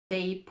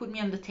They put me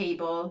on the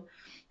table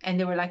and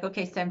they were like,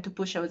 okay, it's time to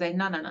push. I was like,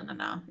 no, no, no, no,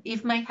 no.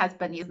 If my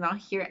husband is not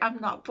here, I'm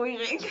not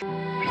pushing.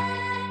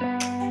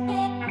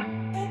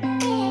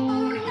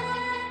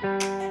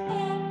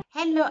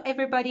 Hello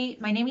everybody,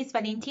 my name is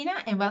Valentina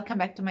and welcome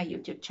back to my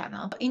YouTube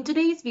channel. In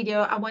today's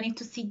video, I wanted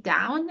to sit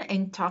down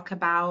and talk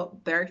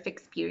about birth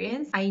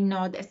experience. I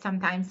know that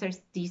sometimes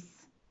there's this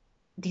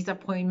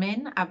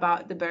disappointment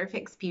about the birth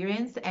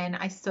experience, and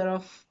I sort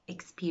of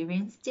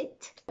experienced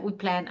it. We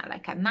planned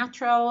like a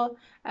natural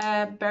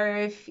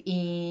birth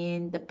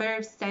in the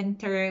birth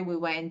center. We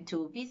went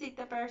to visit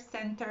the birth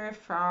center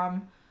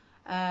from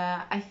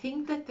I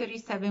think the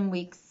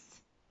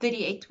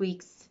 38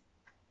 weeks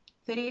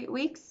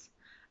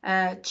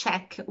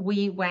check.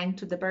 We went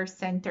to the birth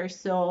center,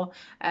 so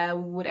we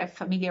would have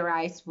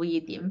familiarized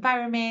with the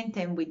environment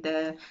and with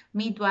the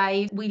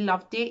midwife. We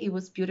loved it. It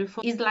was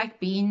beautiful. It's like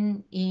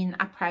being in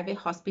a private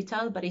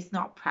hospital, but it's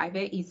not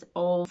private. It's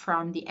all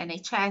from the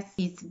NHS.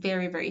 It's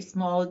very, very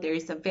small. There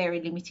is a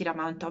very limited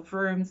amount of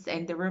rooms,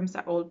 and the rooms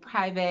are all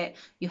private.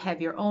 You have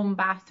your own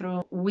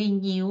bathroom. We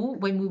knew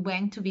when we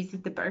went to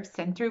visit the birth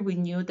center, we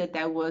knew that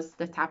that was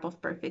the type of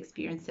birth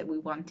experience that we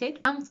wanted.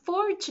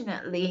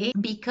 Unfortunately,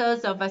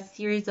 because of a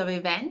series of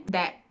events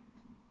that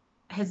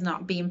has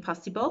not been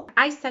possible,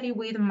 I started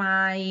with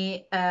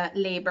my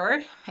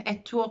labor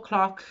at 2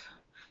 o'clock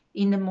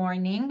in the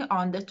morning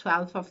on the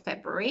 12th of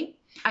February.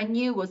 I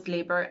knew it was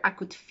labor. I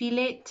could feel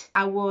it.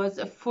 I was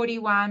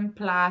 41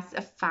 plus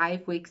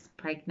 5 weeks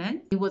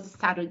pregnant. It was a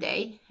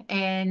Saturday,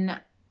 and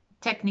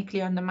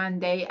technically on the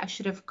Monday I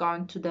should have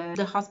gone to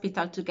the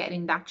hospital to get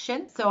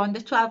induction. So on the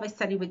 12th I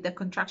started with the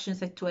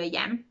contractions at 2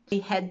 a.m. I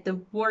had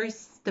the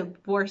worst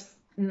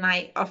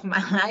night of my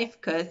life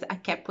because I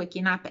kept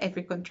waking up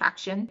every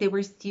contraction. They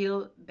were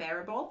still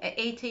bearable. At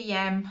 8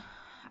 a.m.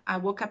 I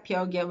woke up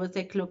Yogi. I was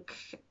like, look,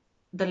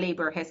 the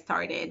labor has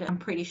started. I'm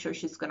pretty sure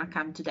she's gonna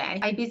come today.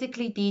 I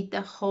basically did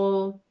the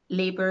whole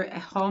labor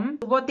at home.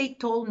 What they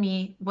told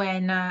me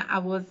when I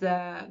was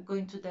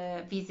going to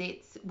the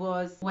visits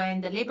was,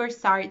 when the labor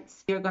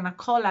starts, you're gonna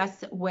call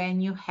us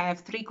when you have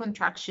 3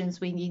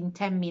 contractions within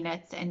 10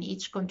 minutes, and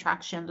each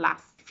contraction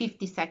lasts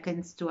 50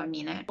 seconds to a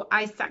minute.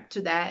 I stuck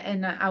to that,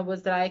 and I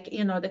was like,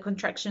 you know, the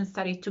contractions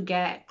started to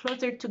get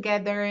closer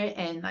together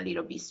and a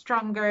little bit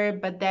stronger,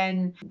 but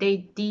then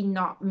they did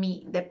not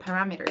meet the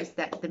parameters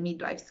that the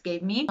midwives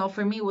gave me. So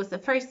for me, it was the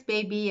first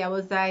baby. I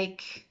was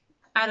like,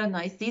 I don't know,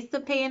 is this the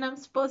pain I'm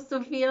supposed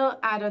to feel?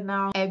 I don't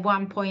know. At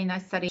one point I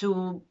started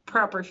to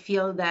proper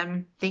feel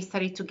them. They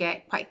started to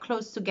get quite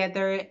close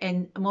together,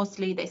 and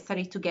mostly they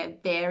started to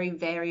get very,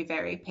 very,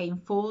 very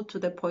painful, to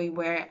the point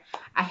where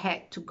I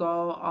had to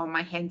go on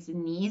my hands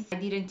and knees. I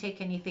didn't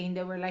take anything.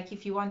 They were like,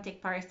 if you want,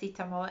 take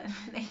paracetamol. And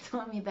they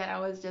told me that. I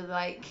was just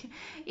like,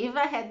 if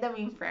I had them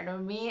in front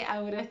of me,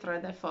 I would have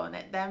thrown the phone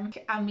at them.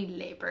 I'm in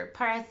labor.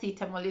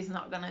 Paracetamol is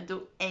not gonna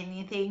do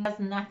anything. It does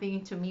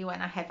nothing to me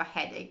when I have a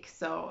headache,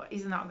 so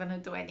it's not gonna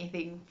do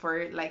anything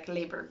for like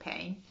labor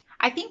pain.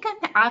 I think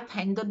I've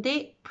handled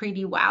it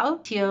pretty well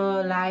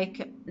till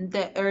like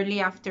the early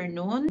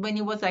afternoon. When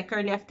it was like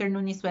early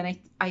afternoon is when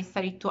I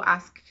started to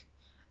ask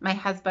my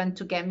husband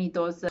to get me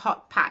those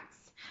hot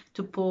packs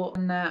to put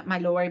on my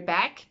lower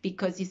back,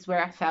 because it's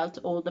where I felt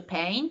all the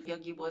pain.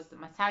 Yogi was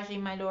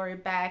massaging my lower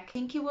back. I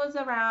think it was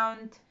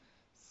around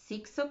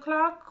 6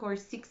 o'clock or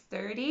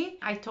 6:30.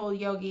 I told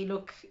Yogi,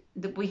 look,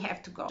 we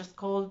have to go. Just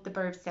call the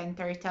birth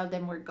center, tell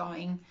them we're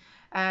going.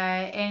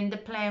 And the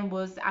plan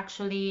was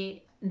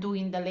actually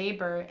doing the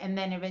labor and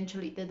then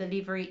eventually the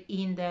delivery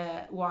in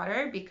the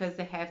water, because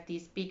they have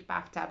these big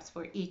bathtubs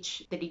for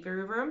each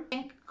delivery room.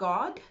 Thank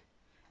God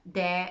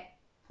that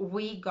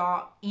we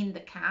got in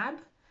the cab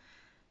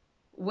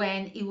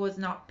when it was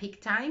not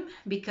peak time,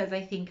 because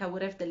I think I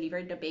would have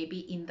delivered the baby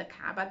in the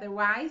cab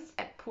otherwise.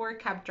 That poor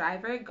cab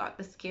driver got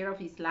the scare of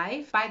his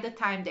life. By the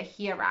time that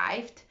he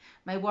arrived,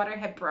 my water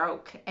had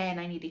broke and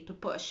I needed to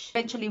push.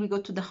 Eventually we go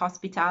to the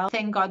hospital.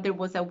 Thank God there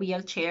was a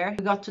wheelchair.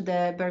 We got to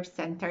the birth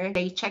center.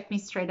 They checked me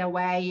straight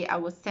away. I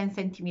was 10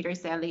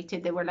 centimeters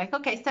dilated. They were like,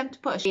 okay, it's time to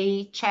push.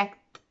 They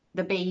checked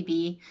the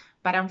baby,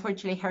 but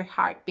unfortunately her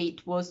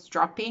heartbeat was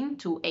dropping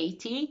to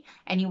 80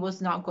 and it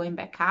was not going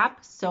back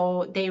up.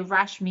 So they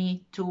rushed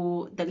me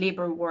to the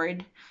labor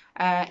ward.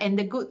 And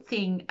the good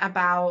thing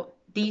about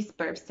this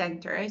birth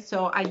center,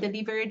 so I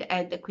delivered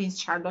at the Queen's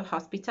Charlotte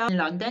Hospital in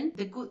London.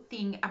 The good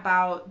thing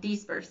about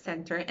this birth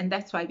center, and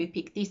that's why we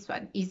picked this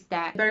one, is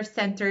that birth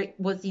center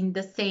was in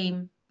the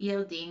same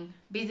building,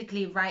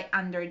 basically right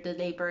under the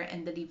labor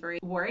and delivery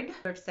ward.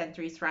 Birth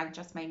center is run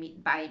just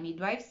by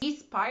midwives.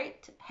 This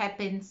part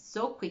happened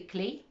so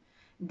quickly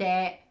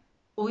that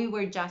we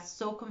were just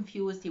so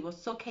confused. It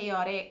was so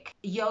chaotic.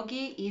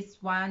 Yogi is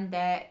one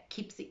that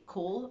keeps it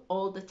cool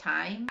all the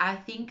time. I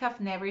think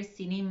I've never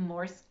seen him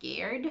more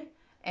scared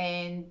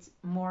and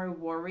more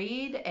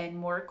worried and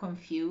more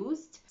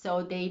confused.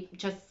 So they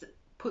just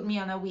put me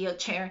on a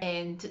wheelchair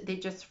and they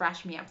just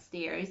rushed me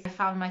upstairs. I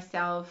found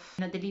myself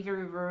in a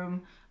delivery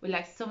room with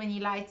like so many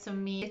lights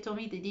on me. They told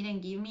me they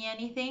didn't give me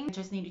anything. I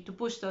just needed to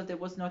push, so there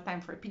was no time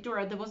for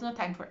epidural. There was no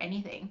time for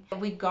anything.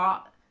 We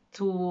got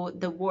to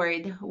the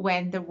ward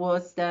when there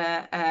was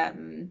the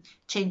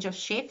change of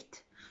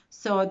shift.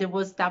 So there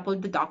was double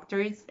the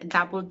doctors,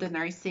 double the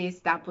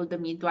nurses, double the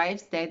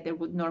midwives that there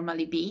would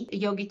normally be.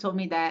 Yogi told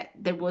me that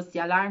there was the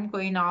alarm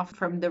going off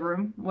from the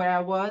room where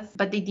I was,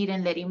 but they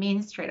didn't let him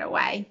in straight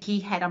away. He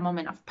had a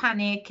moment of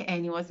panic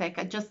and he was like,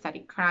 I just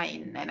started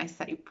crying and I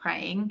started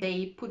praying.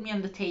 They put me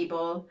on the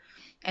table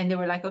and they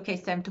were like, okay,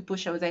 it's time to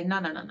push. I was like, no,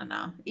 no, no, no,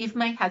 no. If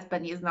my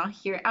husband is not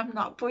here, I'm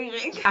not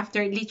pushing.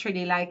 After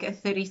literally like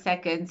 30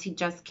 seconds, he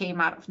just came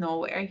out of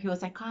nowhere. He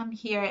was like, oh, I'm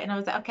here. And I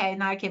was like, okay,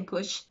 now I can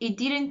push. It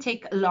didn't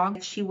take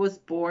long. She was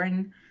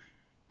born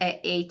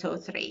at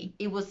 8:03.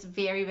 It was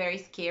very, very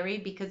scary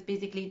because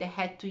basically they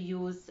had to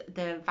use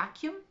the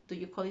vacuum. Do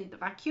you call it the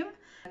vacuum?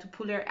 To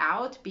pull her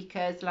out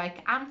because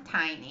like I'm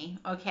tiny,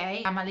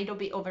 okay? I'm a little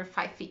bit over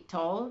 5 feet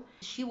tall.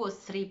 She was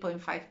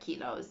 3.5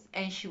 kilos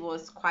and she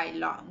was quite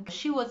long.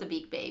 She was a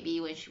big baby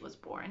when she was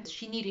born.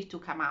 She needed to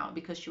come out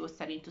because she was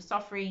starting to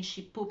suffer and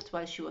she pooped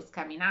while she was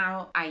coming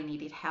out. I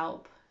needed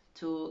help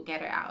to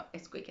get her out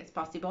as quick as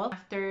possible.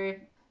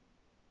 After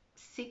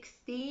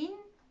 16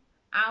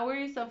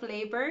 hours of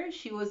labor,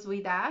 she was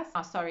with us.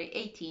 Oh, sorry,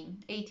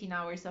 18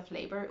 hours of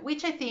labor,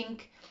 which I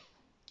think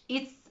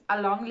it's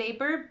a long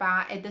labor,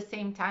 but at the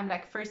same time,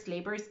 like first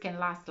labors can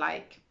last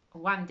like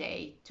 1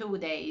 day, 2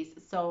 days.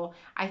 So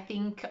I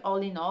think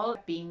all in all,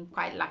 being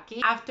quite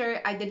lucky.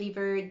 After I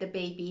delivered the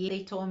baby,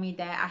 they told me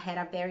that I had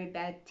a very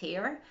bad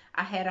tear.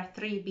 I had a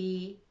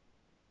 3B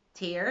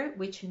tear,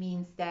 which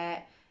means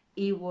that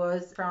it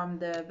was from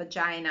the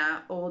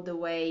vagina all the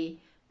way,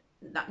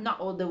 not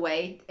all the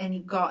way, and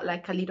it got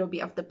like a little bit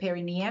of the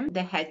perineum.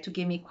 They had to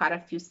give me quite a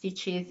few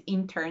stitches,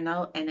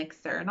 internal and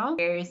external.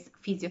 There's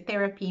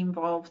physiotherapy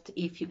involved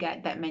if you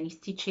get that many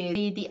stitches.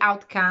 The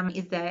outcome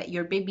is that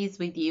your baby's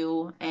with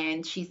you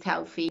and she's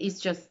healthy. It's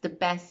just the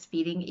best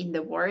feeling in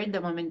the world the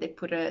moment they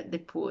put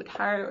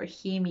her or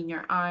him in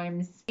your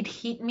arms. It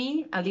hit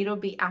me a little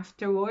bit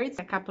afterwards.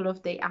 A couple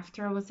of days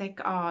after, I was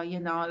like, oh, you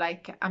know,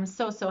 like I'm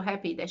so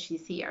happy that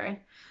she's here,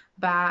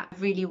 but I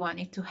really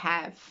wanted to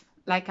have,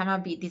 like, I'm a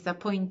bit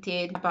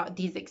disappointed about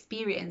this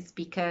experience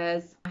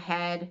because I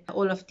had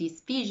all of these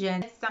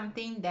visions. It's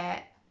something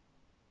that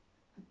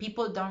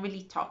people don't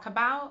really talk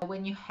about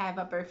when you have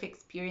a birth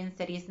experience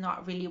that is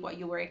not really what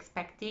you were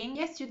expecting.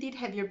 Yes, you did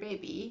have your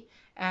baby,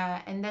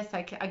 and that's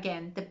like,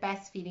 again, the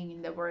best feeling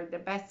in the world, the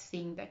best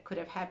thing that could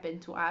have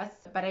happened to us.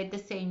 But at the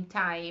same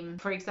time,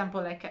 for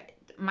example, like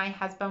my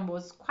husband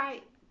was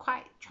quite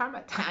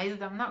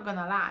traumatized, I'm not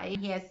gonna lie.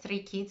 He has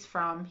 3 kids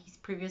from his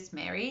previous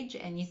marriage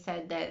and he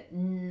said that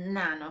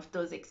none of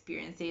those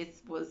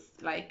experiences was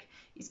like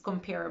is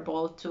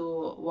comparable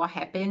to what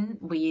happened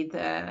with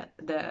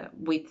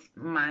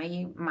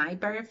my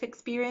birth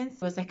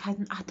experience. I was like,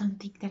 I don't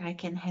think that I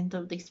can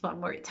handle this one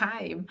more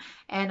time.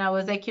 And I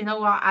was like, you know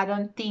what, I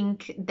don't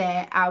think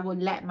that I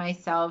would let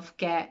myself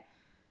get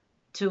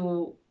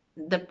to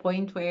the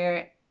point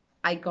where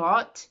I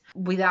got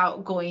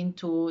without going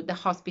to the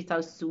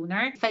hospital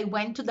sooner. If I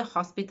went to the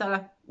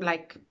hospital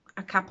like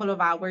a couple of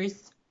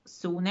hours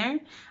sooner,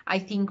 I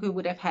think we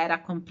would have had a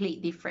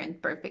complete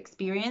different birth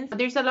experience.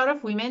 There's a lot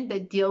of women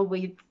that deal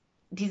with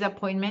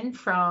disappointment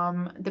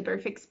from the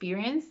birth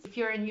experience. If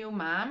you're a new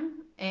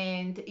mom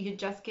and you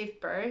just gave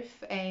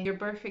birth and your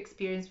birth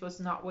experience was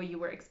not what you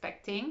were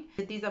expecting,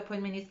 the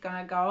disappointment is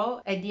gonna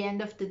go. At the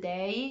end of the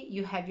day,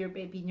 you have your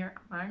baby in your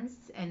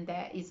arms and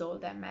that is all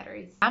that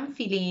matters. I'm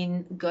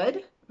feeling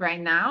good right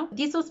now.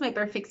 This was my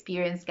birth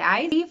experience,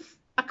 guys. Leave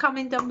a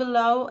comment down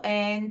below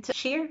and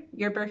share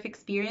your birth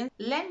experience.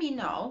 Let me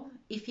know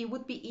if it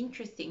would be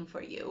interesting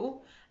for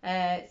you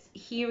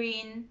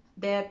hearing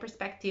the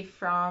perspective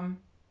from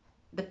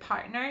the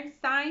partner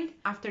side.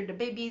 After the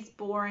baby is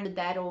born, the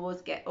dad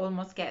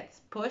almost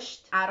gets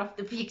pushed out of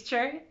the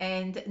picture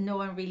and no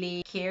one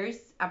really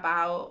cares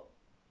about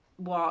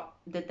what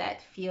the dad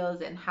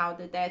feels and how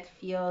the dad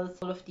feels,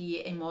 all of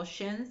the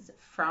emotions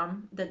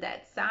from the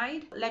dad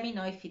side. Let me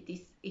know if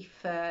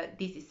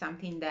this is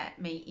something that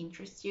may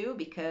interest you,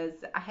 because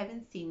I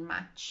haven't seen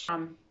much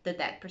from the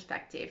dad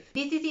perspective.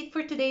 This is it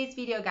for today's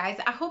video, guys.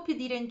 I hope you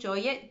did enjoy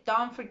it.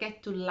 Don't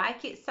forget to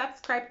like it,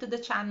 subscribe to the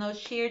channel,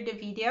 share the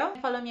video,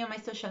 follow me on my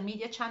social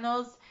media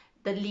channels.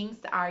 The links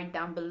are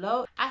down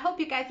below. I hope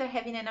you guys are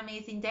having an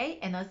amazing day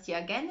and I'll see you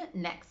again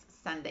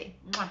next Sunday.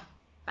 Mwah.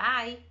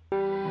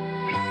 Bye.